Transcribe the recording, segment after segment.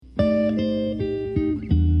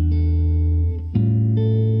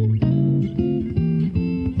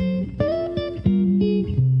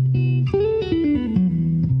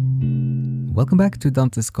Welcome back to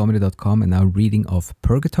dantescomedy.com and our reading of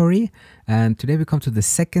Purgatory. And today we come to the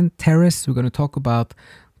second terrace. We're going to talk about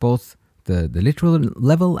both the literal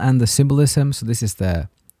level and the symbolism. So this is the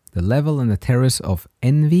level and the terrace of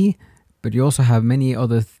envy, but you also have many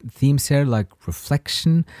other themes here like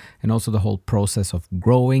reflection and also the whole process of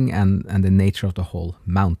growing and the nature of the whole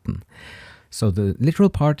mountain. So the literal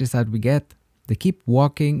part is that they keep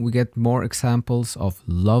walking, we get more examples of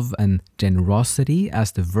love and generosity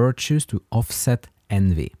as the virtues to offset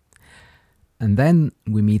envy. And then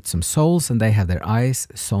we meet some souls and they have their eyes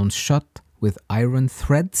sewn shut with iron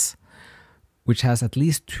threads, which has at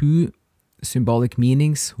least two symbolic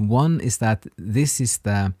meanings. One is that this is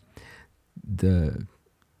the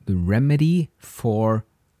remedy for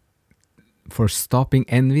stopping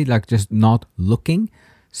envy, like just not looking.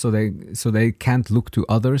 So they can't look to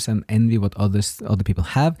others and envy what other people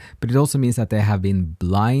have, but it also means that they have been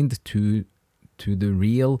blind to the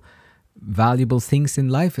real valuable things in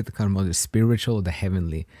life, the kind of the spiritual, the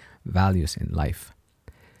heavenly values in life.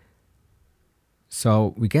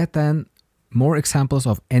 So we get then more examples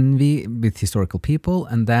of envy with historical people,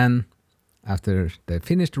 and then after they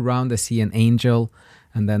finish the round, they see an angel,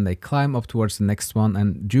 and then they climb up towards the next one.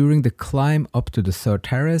 And during the climb up to the third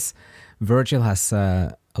terrace, Virgil has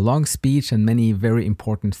a long speech and many very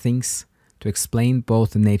important things to explain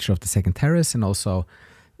both the nature of the second terrace and also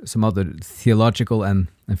some other theological and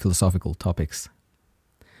philosophical topics.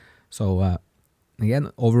 So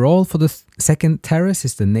again, overall for the second terrace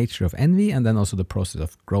is the nature of envy and then also the process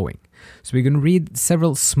of growing. So we're going to read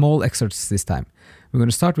several small excerpts this time. We're going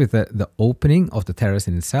to start with the opening of the terrace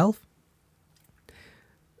in itself,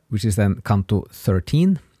 which is then Canto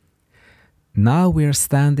 13. Now we are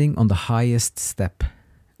standing on the highest step,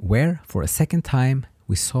 where for a second time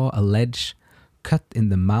we saw a ledge cut in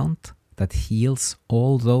the mount that heals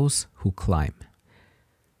all those who climb.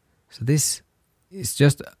 So this is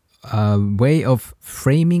just a way of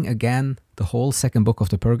framing again the whole second book of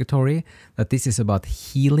the Purgatory, that this is about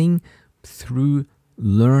healing through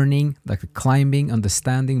learning, like climbing,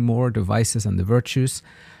 understanding more the vices and the virtues,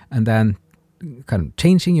 and then kind of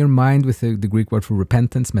changing your mind with the Greek word for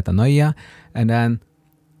repentance, metanoia, and then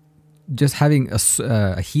just having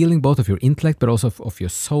a healing both of your intellect but also of your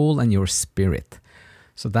soul and your spirit.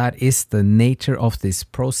 So that is the nature of this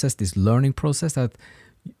process, this learning process that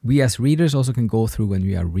we as readers also can go through when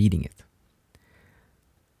we are reading it.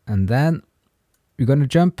 And then we're going to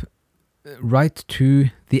jump right to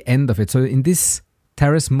the end of it. So in this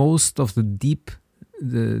terrace, most of the deep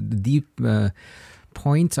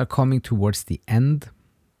points are coming towards the end.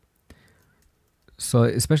 So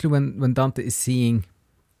especially when Dante is seeing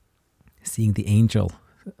the angel,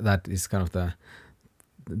 that is kind of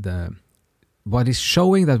the what is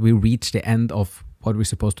showing that we reach the end of what we're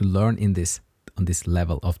supposed to learn on this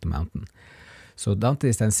level of the mountain. So Dante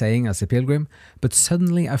is then saying as a pilgrim, but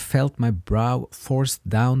suddenly I felt my brow forced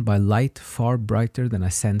down by light far brighter than I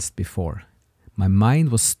sensed before. My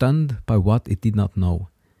mind was stunned by what it did not know.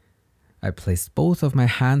 I placed both of my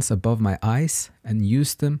hands above my eyes and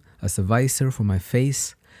used them as a visor for my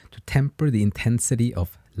face to temper the intensity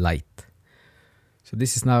of light. So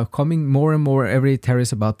this is now coming more and more every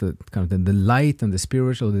terrace about the kind of the light and the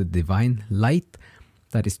spiritual, the divine light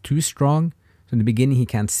that is too strong. So in the beginning he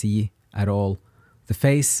can't see at all the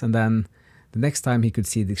face, and then the next time he could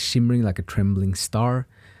see the shimmering like a trembling star.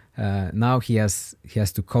 Now he has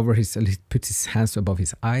to cover he puts his hands above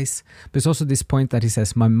his eyes. But it's also this point that he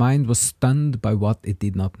says, my mind was stunned by what it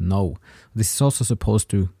did not know. This is also supposed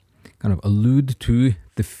to kind of allude to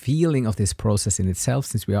the feeling of this process in itself,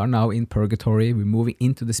 since we are now in purgatory, we're moving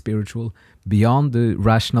into the spiritual, beyond the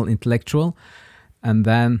rational, intellectual, and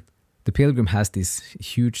then the pilgrim has these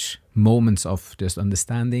huge moments of just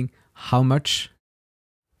understanding how much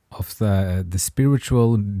of the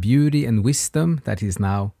spiritual beauty and wisdom that he's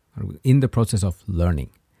now in the process of learning.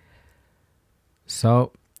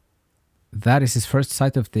 So that is his first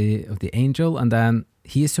sight of the angel, and then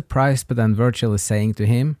he is surprised, but then Virgil is saying to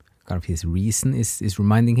him, kind of his reason is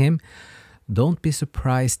reminding him, don't be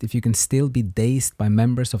surprised if you can still be dazed by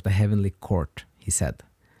members of the heavenly court, he said.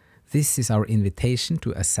 This is our invitation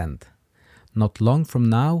to ascend. Not long from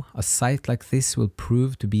now, a sight like this will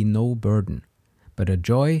prove to be no burden, but a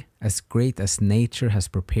joy as great as nature has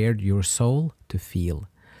prepared your soul to feel.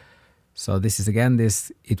 So this is again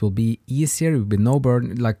it will be easier, it will be no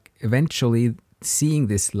burden, like eventually seeing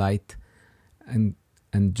this light and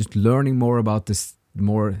just learning more about this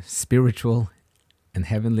more spiritual and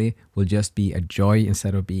heavenly will just be a joy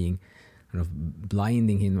instead of being kind of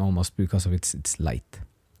blinding him almost because of its light.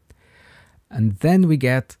 And then we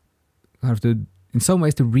get kind of in some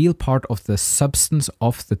ways the real part of the substance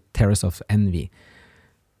of the Terrace of Envy.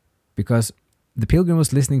 Because the pilgrim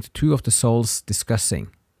was listening to two of the souls discussing,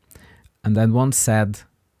 and then one said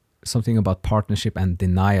something about partnership and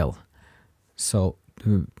denial. So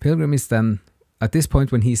the pilgrim is then, at this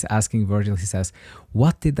point when he's asking Virgil, he says,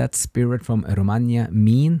 what did that spirit from Romagna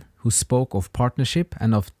mean who spoke of partnership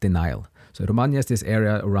and of denial? So Romagna is this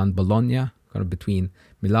area around Bologna, kind of between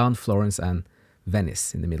Milan, Florence, and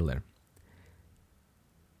Venice in the middle there.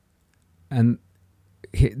 And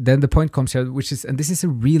then the point comes here, which is, and this is a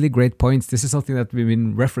really great point. This is something that we've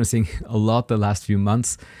been referencing a lot the last few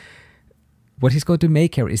months. What he's going to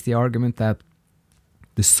make here is the argument that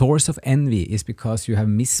the source of envy is because you have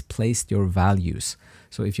misplaced your values.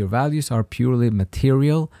 So if your values are purely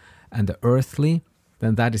material and earthly,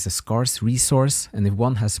 then that is a scarce resource. And if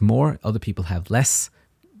one has more, other people have less,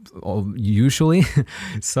 usually.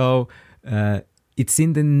 So it's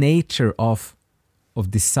in the nature of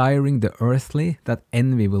desiring the earthly that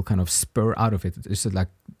envy will kind of spur out of it. It's like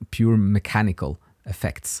pure mechanical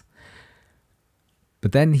effects.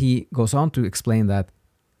 But then he goes on to explain that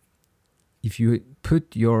if you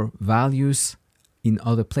put your values in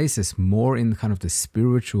other places, more in kind of the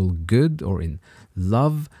spiritual good or in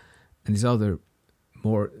love and these other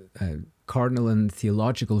more cardinal and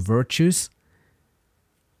theological virtues,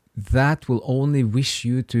 that will only wish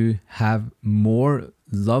you to have more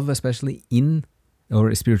love, especially in,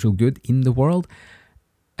 or spiritual good in the world,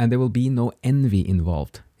 and there will be no envy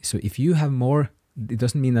involved. So if you have more, it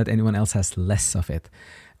doesn't mean that anyone else has less of it.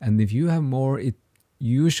 And if you have more, it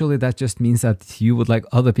usually that just means that you would like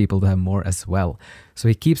other people to have more as well. So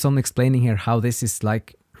he keeps on explaining here how this is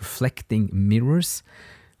like reflecting mirrors.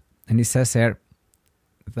 And he says here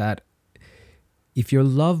that if your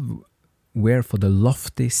love were for the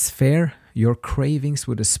lofty sphere, your cravings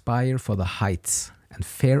would aspire for the heights, and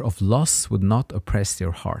fear of loss would not oppress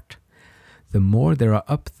your heart. The more there are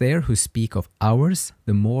up there who speak of ours,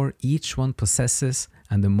 the more each one possesses,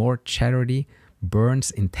 and the more charity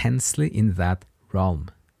burns intensely in that realm.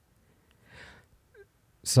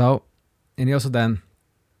 So, and he also then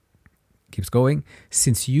keeps going,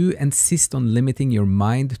 since you insist on limiting your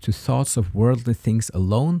mind to thoughts of worldly things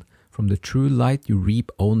alone, from the true light you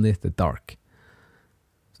reap only the dark.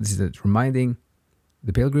 So this is reminding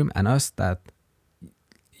the pilgrim and us that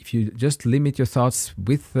if you just limit your thoughts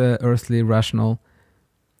with the earthly rational,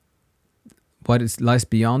 what lies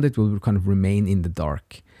beyond it will kind of remain in the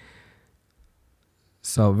dark.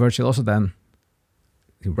 So Virgil also then,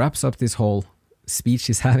 he wraps up this whole speech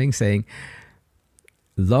he's having saying,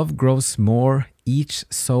 love grows more, each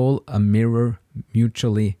soul a mirror,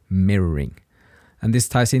 mutually mirroring. And this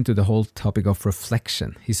ties into the whole topic of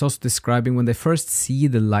reflection. He's also describing when they first see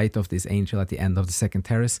the light of this angel at the end of the second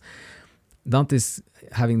terrace, Dante is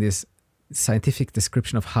having this scientific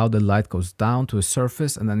description of how the light goes down to a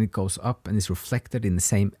surface and then it goes up and is reflected in the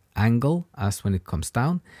same angle as when it comes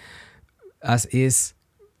down, as is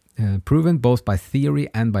proven both by theory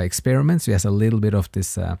and by experiments. So he has a little bit of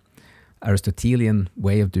this Aristotelian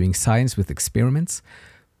way of doing science with experiments,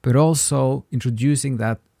 but also introducing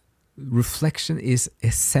that reflection is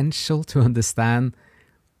essential to understand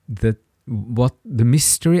what the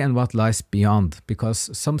mystery and what lies beyond,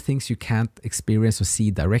 because some things you can't experience or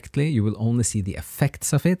see directly. You will only see the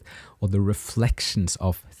effects of it or the reflections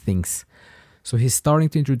of things. So he's starting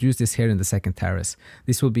to introduce this here in the second terrace.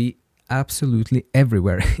 This will be absolutely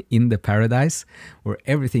everywhere in the paradise where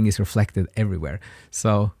everything is reflected everywhere.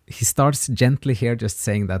 So he starts gently here, just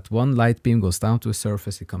saying that one light beam goes down to a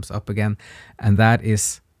surface, it comes up again, and that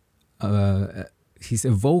is he's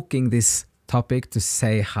evoking this topic to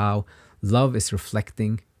say how love is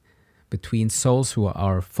reflecting between souls who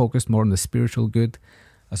are focused more on the spiritual good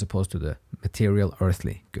as opposed to the material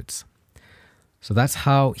earthly goods. So that's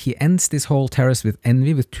how he ends this whole terrace with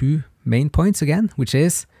envy, with two main points again, which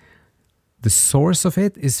is the source of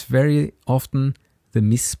it is very often the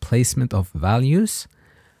misplacement of values.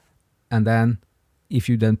 And then if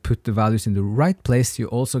you then put the values in the right place, you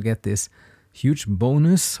also get this huge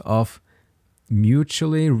bonus of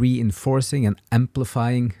mutually reinforcing and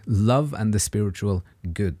amplifying love and the spiritual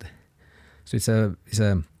good. So it's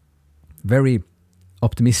a very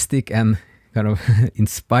optimistic and kind of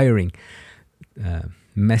inspiring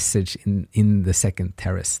message in the second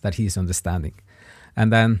terrace that he's understanding.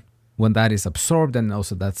 And then when that is absorbed, then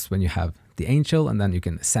also that's when you have the angel, and then you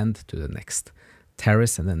can ascend to the next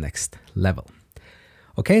terrace and the next level.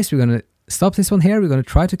 Okay, so we're going to stop this one here. We're going to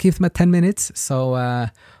try to keep them at 10 minutes. So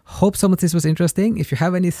hope some of this was interesting. If you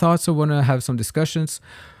have any thoughts or want to have some discussions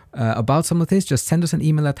about some of this, just send us an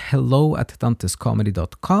email at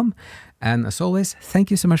hello@dantescomedy.com. And as always,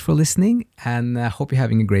 thank you so much for listening, and I hope you're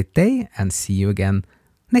having a great day, and see you again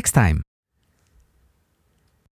next time.